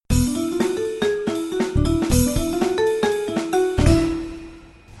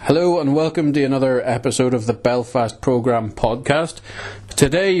Hello and welcome to another episode of the Belfast Programme podcast.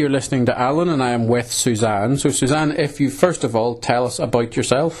 Today you're listening to Alan and I am with Suzanne. So Suzanne, if you first of all tell us about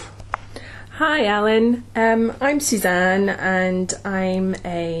yourself. Hi Alan, I'm Suzanne and I'm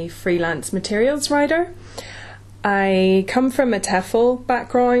a freelance materials writer. I come from a TEFL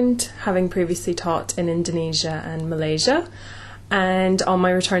background, having previously taught in Indonesia and Malaysia. And on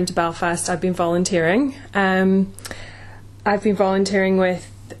my return to Belfast, I've been volunteering. I've been volunteering with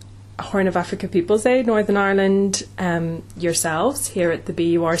Horn of Africa People's Aid, Northern Ireland, yourselves here at the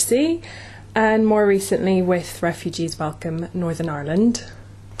BURC, and more recently with Refugees Welcome Northern Ireland.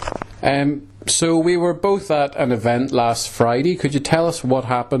 So we were both at an event last Friday. Could you tell us what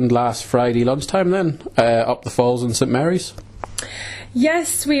happened last Friday lunchtime then, up the falls in St Mary's?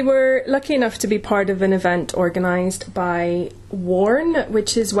 Yes, we were lucky enough to be part of an event organised by WARN,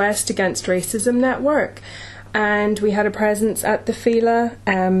 which is West Against Racism Network. And we had a presence at the Fila,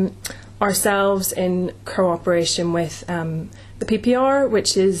 ourselves in cooperation with the PPR,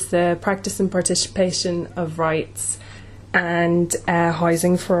 which is the Practice and Participation of Rights and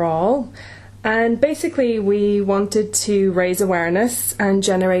Housing for All. And basically we wanted to raise awareness and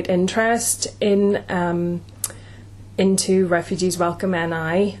generate interest in into Refugees Welcome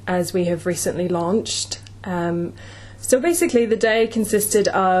NI, as we have recently launched. So basically the day consisted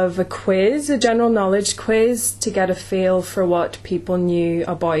of a quiz, a general knowledge quiz, to get a feel for what people knew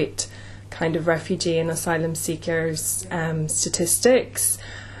about kind of refugee and asylum seekers statistics.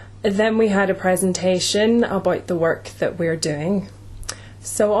 Then we had a presentation about the work that we're doing.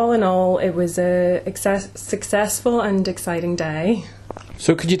 So all in all, it was a successful and exciting day.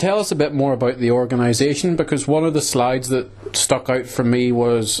 So could you tell us a bit more about the organisation? Because one of the slides that stuck out for me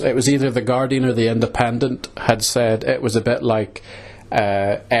was, it was either The Guardian or The Independent had said it was a bit like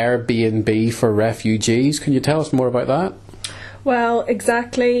Airbnb for refugees. Can you tell us more about that? Well,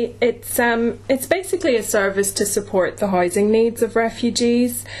 exactly. It's basically a service to support the housing needs of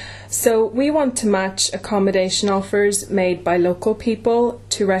refugees. So we want to match accommodation offers made by local people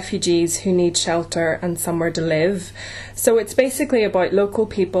to refugees who need shelter and somewhere to live. So it's basically about local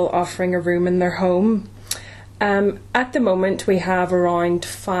people offering a room in their home. At the moment we have around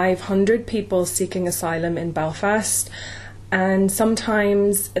 500 people seeking asylum in Belfast, and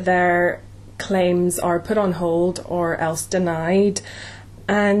sometimes their claims are put on hold or else denied,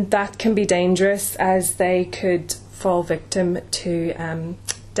 and that can be dangerous as they could fall victim to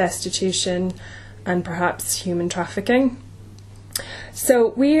destitution and perhaps human trafficking. So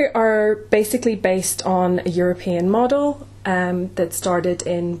we are basically based on a European model that started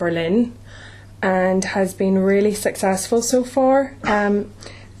in Berlin and has been really successful so far.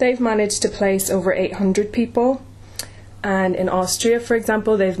 They've managed to place over 800 people, and in Austria, for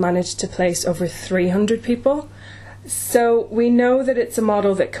example, they've managed to place over 300 people. So we know that it's a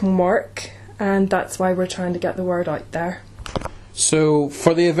model that can work, and that's why we're trying to get the word out there. So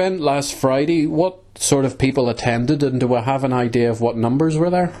for the event last Friday, what sort of people attended, and do we have an idea of what numbers were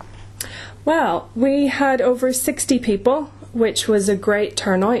there? Well, we had over 60 people, which was a great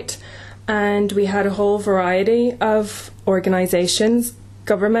turnout, and we had a whole variety of organisations,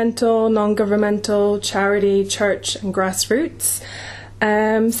 governmental, non-governmental, charity, church and grassroots.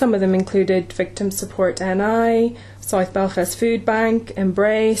 Some of them included Victim Support NI, South Belfast Food Bank,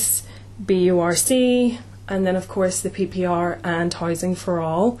 Embrace, BURC, and then of course the PPR and Housing for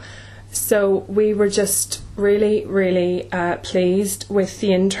All. So we were just really pleased with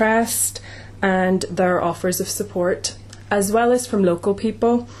the interest and their offers of support, as well as from local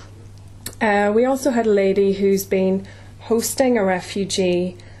people. We also had a lady who's been hosting a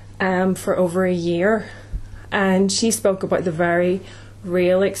refugee for over a year, and she spoke about the very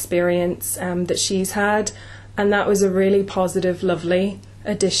real experience that she's had, and that was a really positive, lovely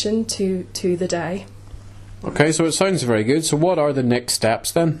addition to the day. Okay, so it sounds very good. So what are the next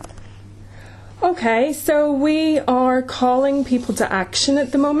steps then? Okay, so we are calling people to action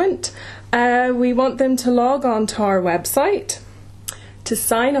at the moment. We want them to log on to our website, to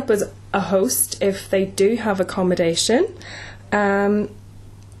sign up as a host if they do have accommodation. If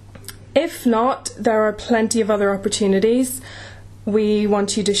not, there are plenty of other opportunities. We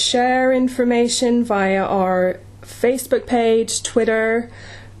want you to share information via our Facebook page, Twitter.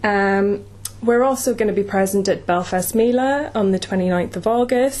 We're also going to be present at Belfast Mila on the 29th of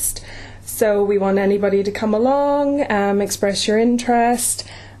August. So we want anybody to come along, express your interest.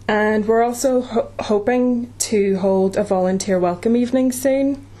 And we're also hoping to hold a volunteer welcome evening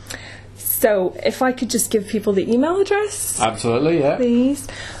soon. So if I could just give people the email address. Absolutely, yeah. Please.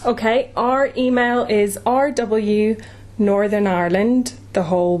 Okay, our email is rwnorthernireland, the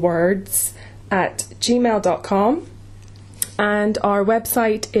whole words, @gmail.com. and our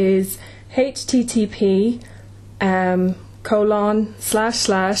website is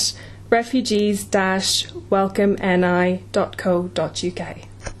http://refugees-welcomeni.co.uk.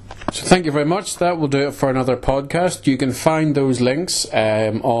 So thank you very much. That will do it for another podcast. You can find those links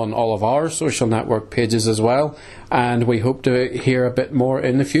on all of our social network pages as well, and we hope to hear a bit more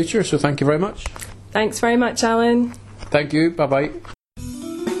in the future. So thank you very much. Thanks very much, Alan. Thank you. Bye-bye.